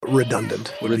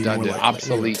redundant. Redundant,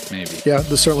 obsolete, maybe. Yeah,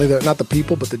 certainly not the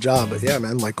people, but the job. But yeah,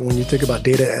 man, like when you think about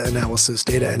data analysis,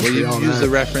 data entry, well, you use the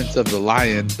reference of the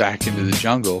lion back into the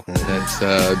jungle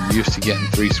that's used to getting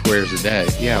 3 squares a day.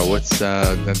 Yeah, what's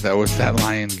that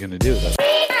lion gonna do?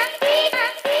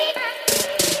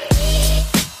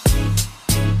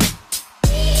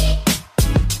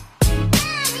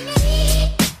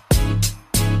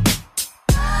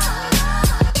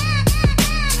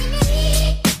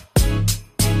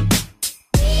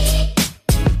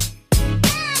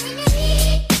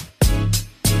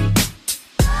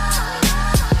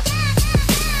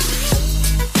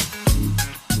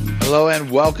 Hello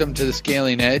and welcome to the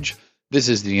Scaling Edge. This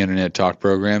is the internet talk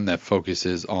program that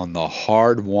focuses on the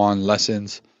hard-won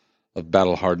lessons of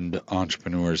battle-hardened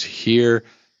entrepreneurs here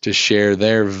to share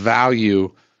their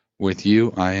value with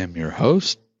you. I am your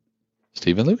host,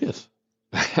 Stephen Lucas.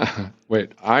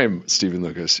 Wait, I'm Stephen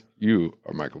Lucas. You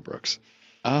are Michael Brooks.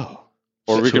 Oh.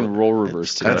 Or we can roll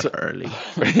reverse today. That's early.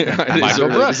 Michael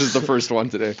Brooks. This is the first one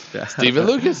today. Yeah. Stephen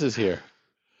Lucas is here.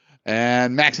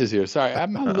 And Max is here. Sorry,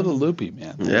 I'm a little loopy,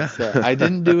 man. Yeah. I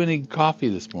didn't do any coffee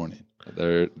this morning.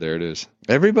 There it is.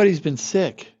 Everybody's been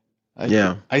sick.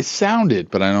 I sound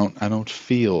it, but I don't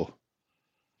feel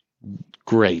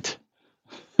great.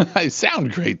 I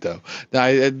sound great though.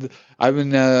 I've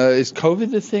been. Is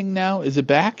COVID a thing now? Is it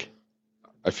back?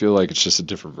 I feel like it's just a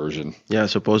different version. Yeah,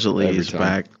 supposedly it's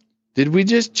back. Did we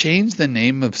just change the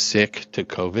name of sick to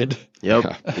COVID? Yep,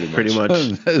 Yeah, pretty much.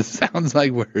 It sounds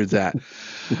like where it's at.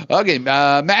 Okay,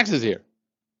 Max is here.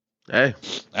 Hey,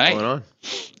 what's going on?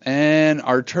 And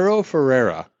Arturo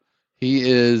Ferreira. He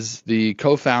is the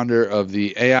co-founder of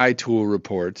the AI Tool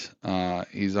Report.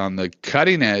 He's on the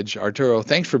cutting edge. Arturo,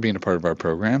 thanks for being a part of our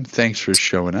program. Thanks for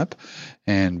showing up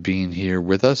and being here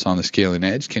with us on the Scaling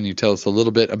Edge. Can you tell us a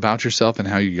little bit about yourself and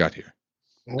how you got here?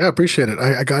 Yeah, I appreciate it.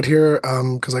 I got here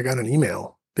because I got an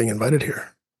email being invited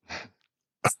here.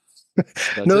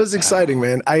 No, it's exciting,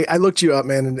 man. I looked you up,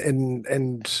 man,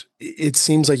 and it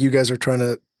seems like you guys are trying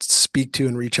to speak to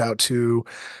and reach out to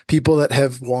people that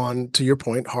have won, to your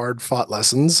point, hard-fought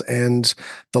lessons. And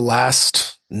the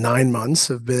last 9 months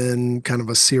have been kind of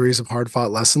a series of hard-fought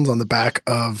lessons on the back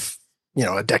of,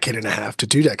 a decade and a half to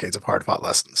 2 decades of hard-fought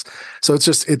lessons. So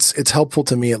it's helpful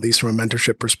to me, at least from a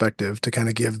mentorship perspective, to kind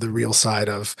of give the real side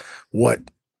of what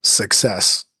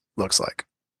success looks like.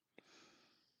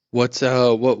 What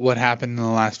happened in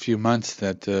the last few months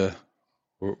that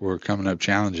were coming up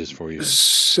challenges for you?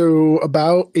 So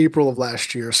about April of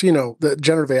last year, the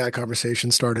generative AI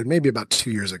conversation started maybe about 2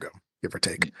 years ago, give or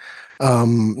take.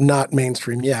 Not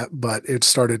mainstream yet, but it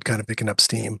started kind of picking up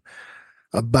steam.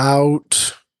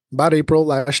 About April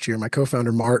last year, my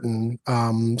co-founder Martin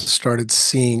started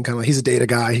seeing kind of, he's a data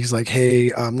guy. He's like,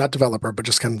 hey, not developer, but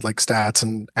just kind of like stats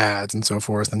and ads and so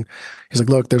forth. And he's like,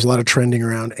 look, there's a lot of trending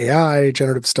around AI,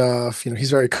 generative stuff.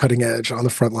 He's very cutting edge on the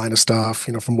front line of stuff,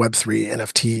 from Web3,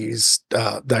 NFTs,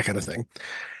 that kind of thing.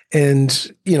 And,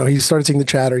 he started seeing the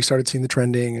chatter, he started seeing the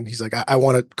trending, and he's like, I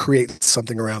want to create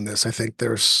something around this. I think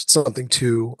there's something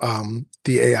to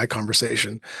the AI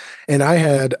conversation. And I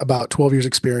had about 12 years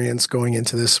experience going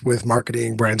into this with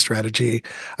marketing, brand strategy.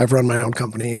 I've run my own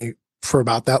company for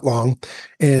about that long.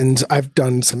 And I've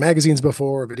done some magazines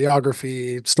before,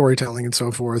 videography, storytelling, and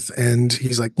so forth. And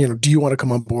he's like, do you want to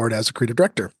come on board as a creative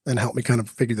director and help me kind of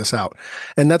figure this out?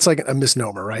 And that's like a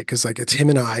misnomer, right? Because like it's him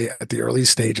and I at the early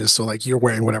stages. So like you're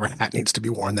wearing whatever hat needs to be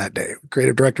worn that day.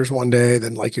 Creative directors one day,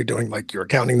 then like you're doing like your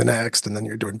accounting the next, and then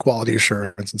you're doing quality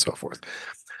assurance and so forth.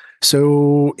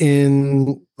 So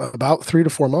in about 3 to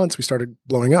 4 months, we started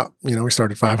blowing up. We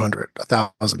started 500,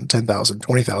 1,000, 10,000,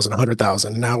 20,000,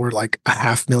 100,000. And now we're like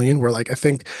 500,000. We're like, I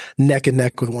think, neck and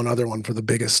neck with one other one for the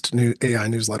biggest new AI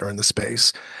newsletter in the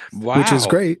space. Wow. Which is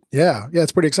great. Yeah,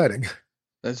 it's pretty exciting.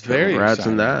 That's very Congrats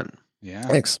exciting. on that. Yeah.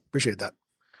 Thanks. Appreciate that.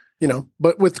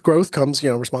 But with growth comes,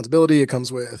 responsibility. It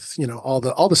comes with, all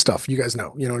the stuff you guys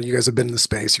know. You guys have been in the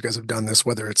space. You guys have done this,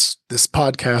 whether it's this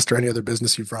podcast or any other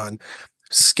business you've run.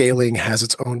 Scaling has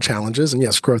its own challenges, and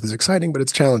yes, growth is exciting, but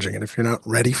it's challenging. And if you're not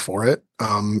ready for it,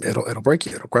 it'll break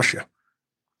you. It'll crush you.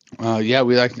 Yeah,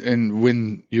 and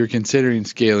when you're considering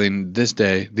scaling these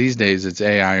days, it's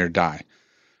AI or die,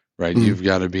 right? Mm-hmm. You've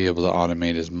got to be able to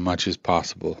automate as much as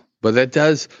possible. But that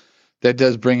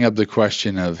does bring up the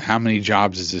question of how many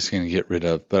jobs is this going to get rid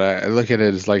of? But I look at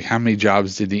it as like, how many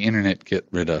jobs did the internet get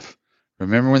rid of?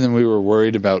 Remember when we were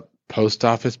worried about post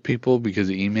office people because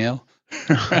of email?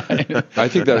 I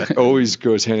think that always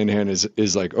goes hand in hand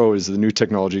is like, is the new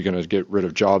technology going to get rid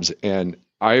of jobs? And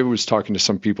I was talking to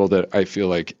some people that I feel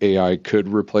like AI could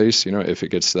replace, if it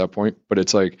gets to that point. But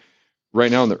it's like right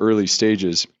now in the early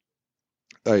stages,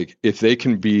 like if they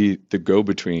can be the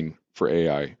go-between for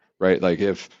AI, right? Like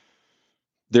if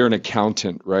they're an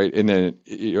accountant, right? And then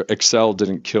Excel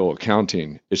didn't kill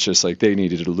accounting. It's just like they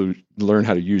needed to learn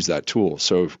how to use that tool.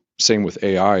 So same with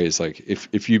AI is like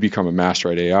if you become a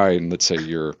master at AI and let's say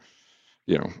you're,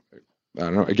 you know, I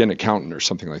don't know, again, accountant or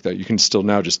something like that, you can still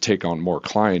now just take on more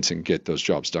clients and get those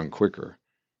jobs done quicker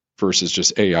versus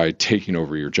just AI taking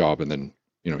over your job and then,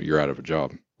 you know, you're out of a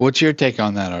job. What's your take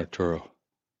on that, Arturo?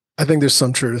 I think there's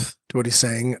some truth to what he's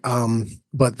saying,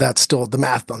 but that's still the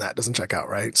math on that doesn't check out,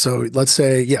 right? So let's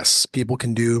say, yes, people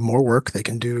can do more work. They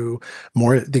can do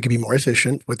more. They can be more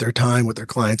efficient with their time, with their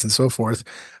clients, and so forth.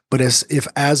 But if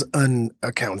as an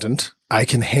accountant, I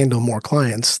can handle more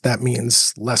clients, that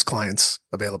means less clients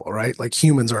available, right? Like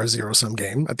humans are a zero-sum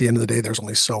game. At the end of the day, there's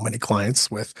only so many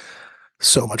clients with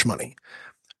so much money.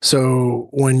 So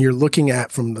when you're looking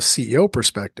at from the CEO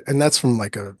perspective, and that's from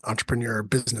like a entrepreneur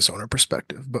business owner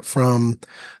perspective, but from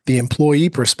the employee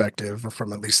perspective, or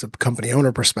from at least the company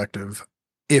owner perspective,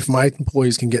 if my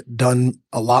employees can get done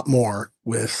a lot more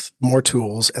with more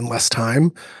tools and less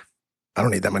time, I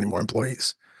don't need that many more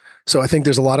employees. So I think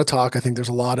there's a lot of talk. I think there's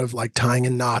a lot of like tying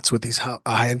in knots with these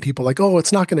high-end people like, oh,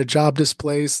 it's not going to job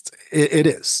displace. It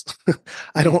is.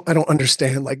 I don't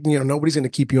understand. Like, nobody's going to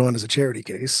keep you on as a charity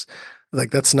case.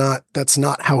 Like that's not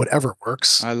how it ever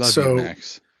works. I love you,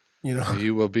 Max.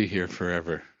 You will be here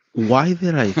forever. Why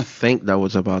did I think that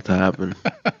was about to happen?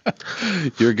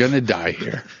 You're gonna die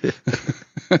here.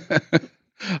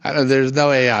 I know there's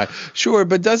no AI. Sure,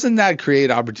 but doesn't that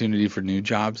create opportunity for new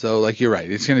jobs though? Like you're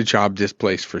right, it's gonna job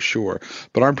displace for sure.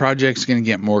 But aren't projects gonna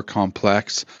get more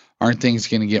complex? Aren't things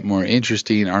gonna get more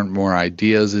interesting? Aren't more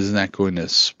ideas? Isn't that going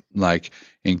to like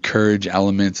encourage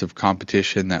elements of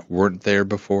competition that weren't there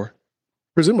before?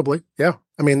 Presumably, yeah.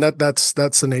 I mean that's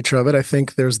the nature of it. I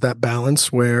think there's that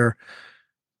balance where,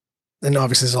 and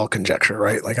obviously it's all conjecture,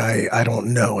 right? Like I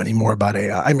don't know any more about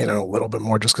AI. I mean, I know a little bit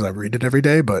more just because I read it every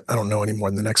day, but I don't know any more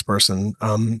than the next person.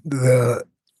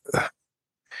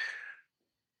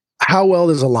 How well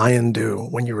does a lion do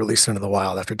when you release it into the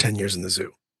wild after 10 years in the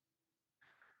zoo?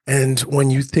 And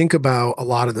when you think about a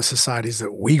lot of the societies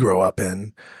that we grow up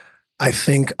in, I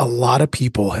think a lot of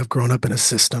people have grown up in a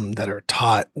system that are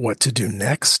taught what to do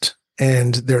next,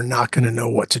 and they're not going to know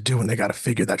what to do when they got to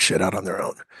figure that shit out on their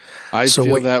own. I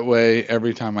feel that way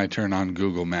every time I turn on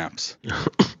Google Maps.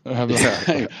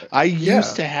 I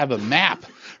used to have a map.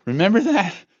 Remember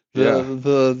that?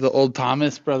 The old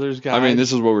Thomas Brothers guy. I mean,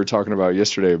 this is what we were talking about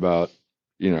yesterday about,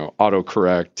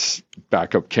 autocorrect,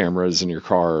 backup cameras in your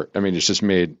car. I mean, it's just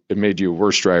made you a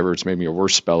worse driver. It's made me a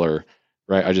worse speller.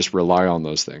 Right. I just rely on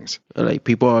those things. Like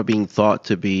people are being thought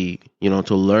to be,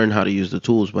 to learn how to use the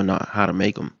tools, but not how to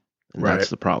make them. And that's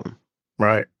the problem.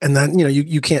 Right. And then,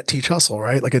 you can't teach hustle,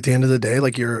 right? Like at the end of the day,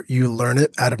 like you learn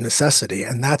it out of necessity.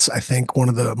 And that's, I think, one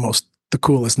of the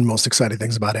coolest and most exciting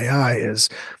things about AI is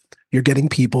you're getting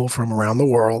people from around the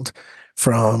world,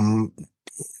 from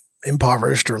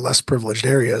impoverished or less privileged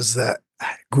areas that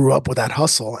grew up with that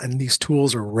hustle, and these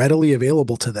tools are readily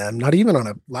available to them, not even on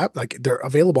a lap, like they're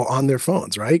available on their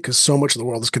phones, right? Because so much of the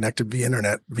world is connected via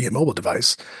internet, via mobile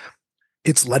device.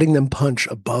 It's letting them punch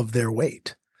above their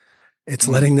weight. It's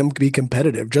letting them be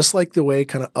competitive, just like the way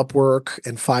kind of Upwork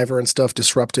and Fiverr and stuff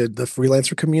disrupted the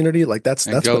freelancer community. Like that's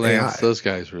what AI. Those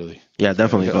guys really. Yeah,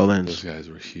 definitely GoLance. Those guys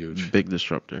were huge. Big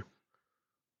disruptor.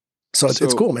 So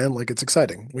it's cool, man. Like it's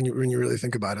exciting when you really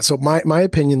think about it. So my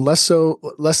opinion, less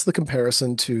the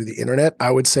comparison to the internet.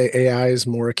 I would say AI is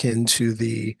more akin to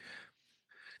the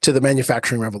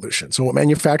manufacturing revolution. So what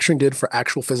manufacturing did for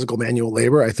actual physical manual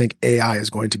labor, I think AI is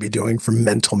going to be doing for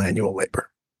mental manual labor.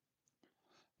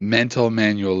 Mental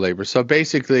manual labor. So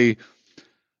basically,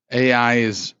 AI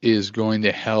is going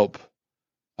to help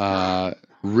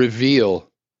reveal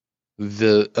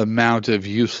the amount of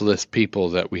useless people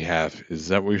that we have. Is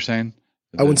that what you're saying?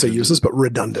 I wouldn't say useless, but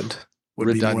redundant.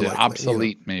 Redundant,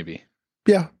 obsolete, maybe.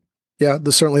 Yeah.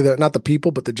 There's certainly not the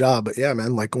people, but the job. But yeah,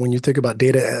 man, like when you think about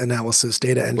data analysis,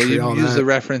 data entry, well, you use the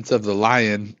reference of the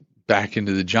lion back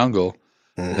into the jungle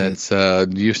that's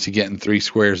used to getting 3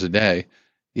 squares a day.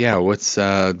 Yeah, what's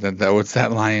that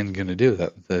lion going to do?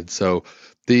 So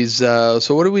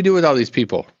what do we do with all these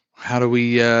people? How do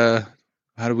we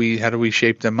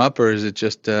shape them up, or is it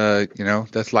just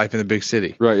that's life in the big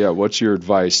city? Right. Yeah. What's your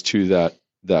advice to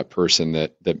that person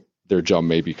that their job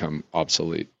may become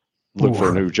obsolete? Look for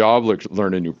a new job,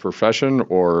 learn a new profession,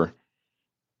 or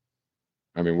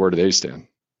I mean, where do they stand?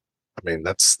 I mean,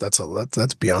 that's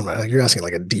beyond my. You're asking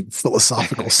like a deep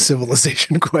philosophical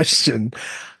civilization question.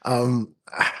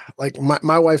 Like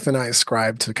my wife and I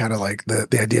ascribe to kind of like the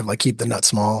idea of like keep the nut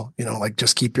small, like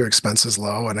just keep your expenses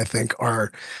low. And I think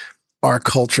our our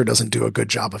culture doesn't do a good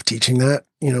job of teaching that.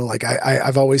 Like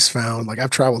I've always found, like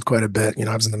I've traveled quite a bit.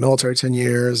 I was in the military 10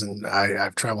 years, and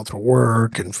I've traveled for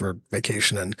work and for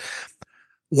vacation. And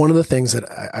one of the things that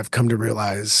I've come to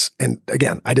realize, and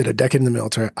again, I did a decade in the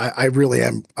military. I really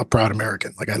am a proud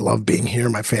American. Like I love being here.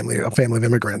 My family, a family of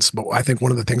immigrants. But I think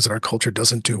one of the things that our culture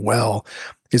doesn't do well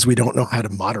is we don't know how to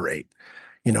moderate.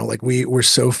 Like we're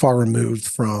so far removed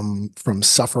from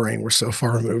suffering. We're so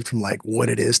far removed from like what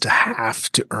it is to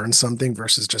have to earn something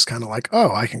versus just kind of like,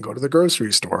 oh, I can go to the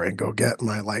grocery store and go get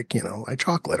my my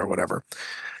chocolate or whatever.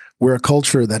 We're a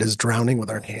culture that is drowning with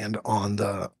our hand on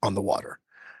the water.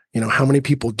 How many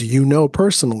people do you know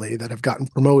personally that have gotten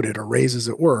promoted or raises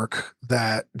at work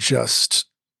that just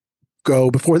go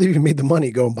before they even made the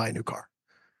money, go and buy a new car?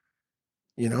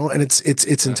 And it's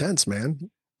intense,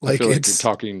 man. I feel like you're it's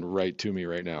talking right to me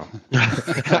right now.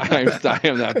 I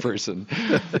am that person.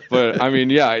 But I mean,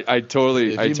 yeah, I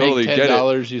totally If you totally make get it.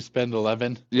 $10, you spend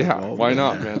 11. Yeah, Oh, why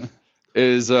not, man?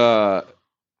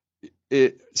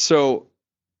 So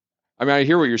I mean, I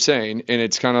hear what you're saying, and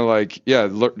it's kind of like, yeah,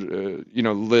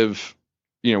 live,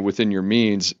 within your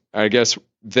means, I guess.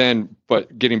 Then,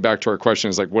 but getting back to our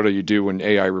question is like, what do you do when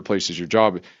AI replaces your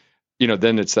job?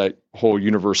 Then it's that whole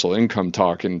universal income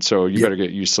talk, and so you better get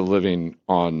used to living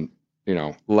on,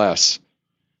 less,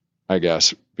 I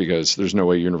guess, because there's no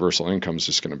way universal income is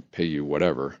just going to pay you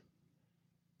whatever.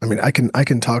 I mean, I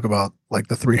can talk about like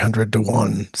the 300 to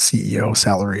 1 CEO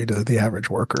salary to the average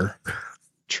worker.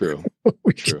 True.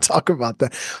 We can talk about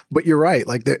that, but you're right.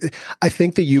 Like, I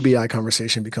think the UBI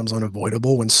conversation becomes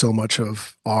unavoidable when so much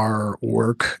of our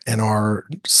work and our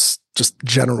just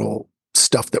general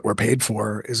stuff that we're paid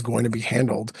for is going to be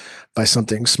handled by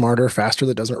something smarter, faster,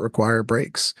 that doesn't require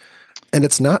breaks. And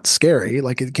it's not scary.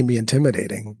 Like it can be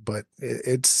intimidating, but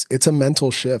it's a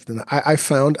mental shift. And I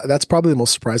found that's probably the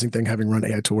most surprising thing having run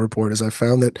AI Tool Report is I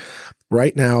found that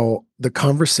right now the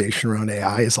conversation around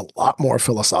AI is a lot more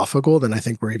philosophical than I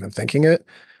think we're even thinking it.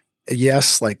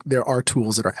 Yes, like there are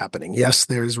tools that are happening. Yes,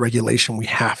 there's regulation we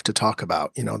have to talk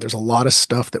about. There's a lot of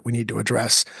stuff that we need to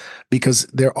address because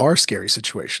there are scary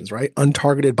situations, right?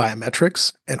 Untargeted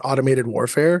biometrics and automated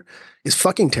warfare is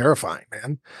fucking terrifying,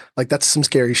 man. Like that's some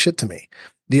scary shit to me.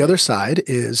 The other side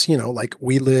is, like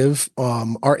we live,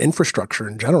 our infrastructure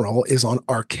in general is on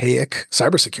archaic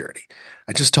cybersecurity.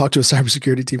 I just talked to a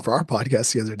cybersecurity team for our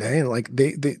podcast the other day, and like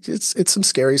it's some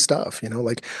scary stuff.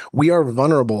 Like we are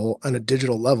vulnerable on a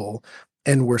digital level,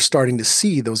 and we're starting to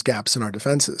see those gaps in our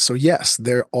defenses. So yes,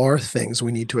 there are things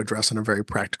we need to address on a very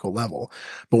practical level.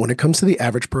 But when it comes to the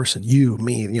average person, you,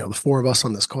 me, the four of us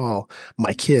on this call,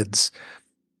 my kids,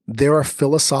 there are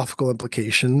philosophical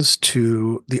implications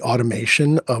to the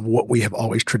automation of what we have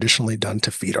always traditionally done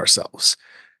to feed ourselves.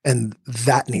 And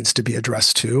that needs to be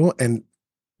addressed too. And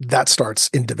that starts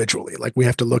individually. Like we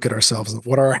have to look at ourselves and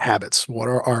what are our habits? What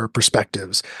are our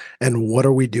perspectives? And what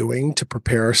are we doing to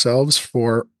prepare ourselves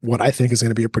for what I think is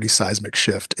going to be a pretty seismic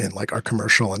shift in like our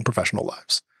commercial and professional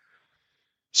lives?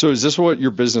 So is this what your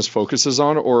business focuses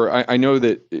on? Or I know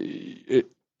that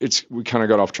we kind of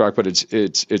got off track, but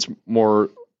it's more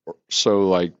so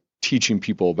like teaching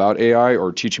people about AI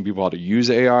or teaching people how to use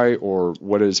AI, or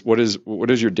what is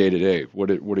your day to day? What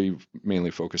do you mainly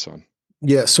focus on?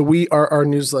 Yeah, so our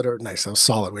newsletter. Nice, that was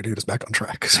solid way to get us back on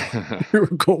track. We were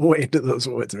going way into those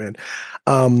woods, man.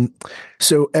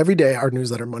 So every day our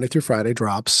newsletter, Monday through Friday,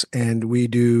 drops, and we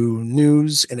do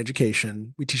news and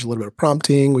education. We teach a little bit of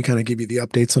prompting. We kind of give you the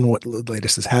updates on what the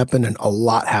latest has happened, and a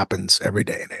lot happens every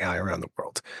day in AI around the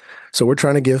world. So we're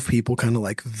trying to give people kind of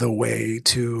like the way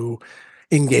to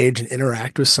engage and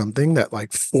interact with something that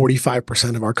like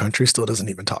 45% of our country still doesn't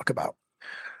even talk about.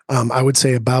 I would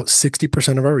say about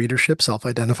 60% of our readership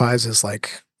self-identifies as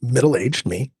like middle-aged,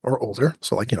 me, or older.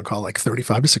 So like, call like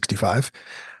 35 to 65.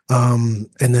 And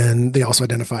then they also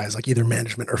identify as like either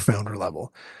management or founder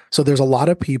level. So there's a lot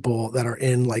of people that are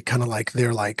in like kind of like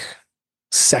their like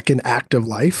second act of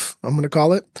life, I'm going to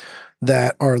call it,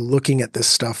 that are looking at this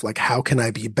stuff like, how can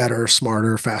I be better,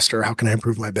 smarter, faster? How can I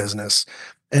improve my business?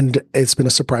 And it's been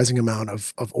a surprising amount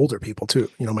of older people too.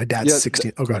 My dad's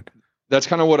 16. Oh, God. That's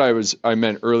kind of what I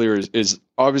meant earlier is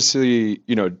obviously,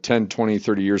 10, 20,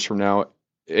 30 years from now,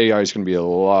 AI is going to be a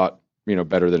lot,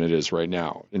 better than it is right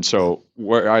now. And so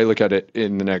where I look at it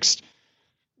in the next,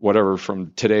 whatever,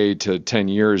 from today to 10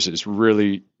 years is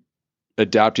really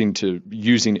adapting to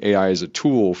using AI as a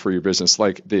tool for your business,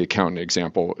 like the accountant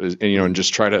example is, and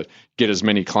just try to get as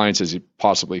many clients as you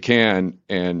possibly can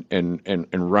and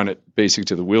run it basically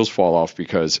till the wheels fall off,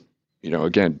 because,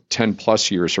 again, 10 plus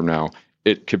years from now,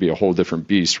 it could be a whole different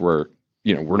beast where,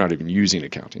 we're not even using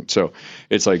accounting. So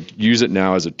it's like use it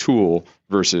now as a tool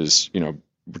versus,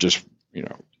 just,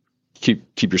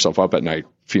 keep yourself up at night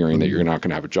fearing that you're not going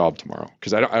to have a job tomorrow.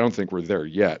 Because I don't think we're there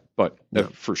yet, but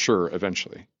for sure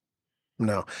eventually.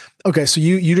 No. Okay, so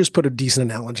you just put a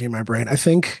decent analogy in my brain. I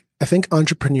think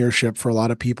entrepreneurship for a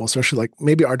lot of people, especially like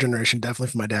maybe our generation,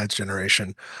 definitely for my dad's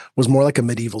generation, was more like a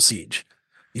medieval siege.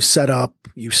 You set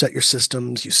your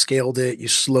systems, you scaled it, you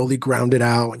slowly ground it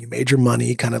out, and you made your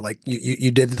money, kind of like you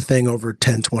did the thing over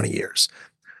 10, 20 years.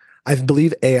 I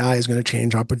believe AI is going to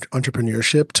change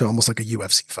entrepreneurship to almost like a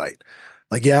UFC fight.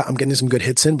 Like, yeah, I'm getting some good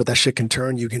hits in, but that shit can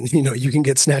turn. You can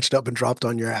get snatched up and dropped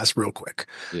on your ass real quick.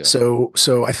 Yeah.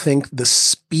 So I think the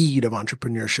speed of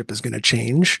entrepreneurship is going to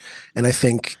change, and I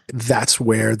think that's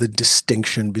where the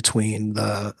distinction between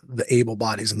the able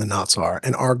bodies and the nots are.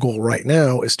 And our goal right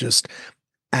now is just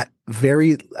at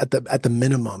the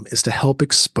minimum is to help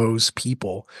expose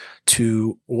people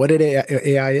to what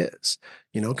AI is.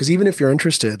 Because even if you're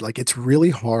interested, like it's really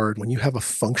hard when you have a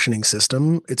functioning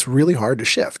system, it's really hard to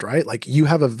shift, right? Like you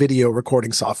have a video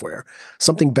recording software,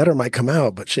 something better might come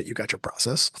out, but shit, you got your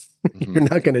process. You're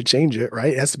not going to change it,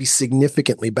 right? It has to be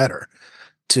significantly better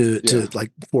to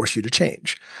like force you to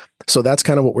change. So that's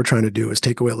kind of what we're trying to do, is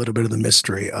take away a little bit of the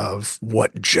mystery of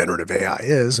what generative AI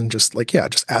is and just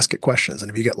ask it questions. And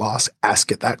if you get lost,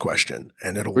 ask it that question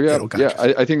and it'll guide you.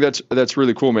 I think that's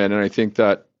really cool, man. And I think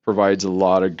that provides a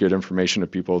lot of good information to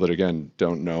people that, again,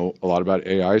 don't know a lot about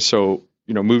AI. So,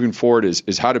 moving forward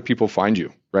is how do people find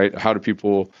you, right? How do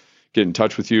people get in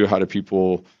touch with you? How do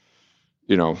people,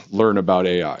 learn about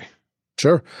AI?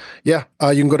 Sure. Yeah.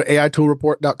 You can go to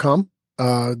aitoolreport.com.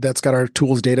 That's got our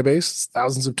tools database,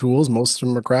 thousands of tools. Most of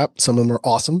them are crap. Some of them are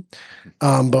awesome.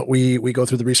 But we go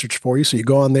through the research for you. So you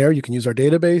go on there, you can use our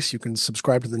database, you can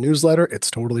subscribe to the newsletter. It's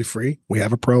totally free. We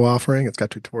have a pro offering. It's got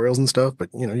tutorials and stuff, but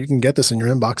you can get this in your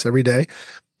inbox every day.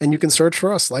 And you can search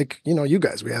for us like, you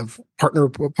guys, we have partner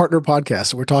podcasts.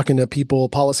 So we're talking to people,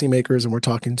 policymakers, and we're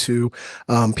talking to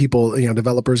people,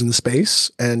 developers in the space,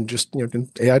 and just,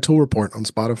 AI Tool Report on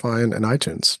Spotify and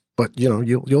iTunes. But,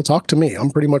 you'll talk to me. I'm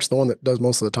pretty much the one that does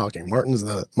most of the talking. Martin's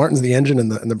the engine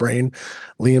and the brain.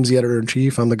 Liam's the editor in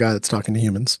chief. I'm the guy that's talking to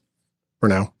humans for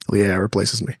now. The AI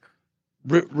replaces me.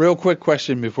 Real quick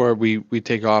question before we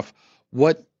take off.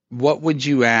 What would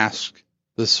you ask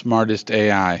the smartest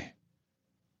AI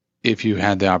if you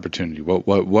had the opportunity?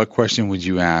 What question would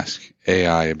you ask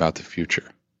AI about the future?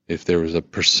 If there was a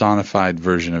personified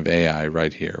version of AI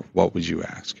right here, what would you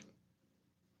ask?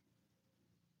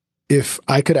 If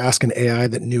I could ask an AI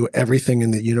that knew everything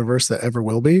in the universe that ever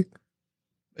will be?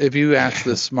 If you ask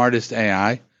the smartest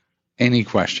AI any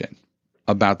question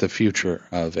about the future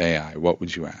of AI, what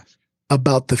would you ask?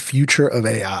 About the future of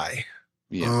AI?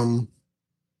 Yeah.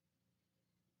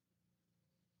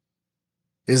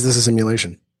 Is this a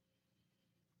simulation?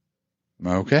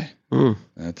 Okay.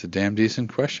 That's a damn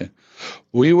decent question.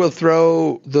 We will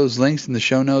throw those links in the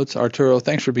show notes. Arturo,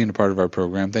 thanks for being a part of our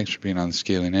program. Thanks for being on the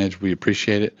Scaling Edge. We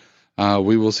appreciate it.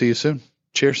 We will see you soon.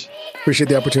 Cheers. Appreciate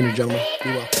the opportunity, gentlemen. Be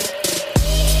well.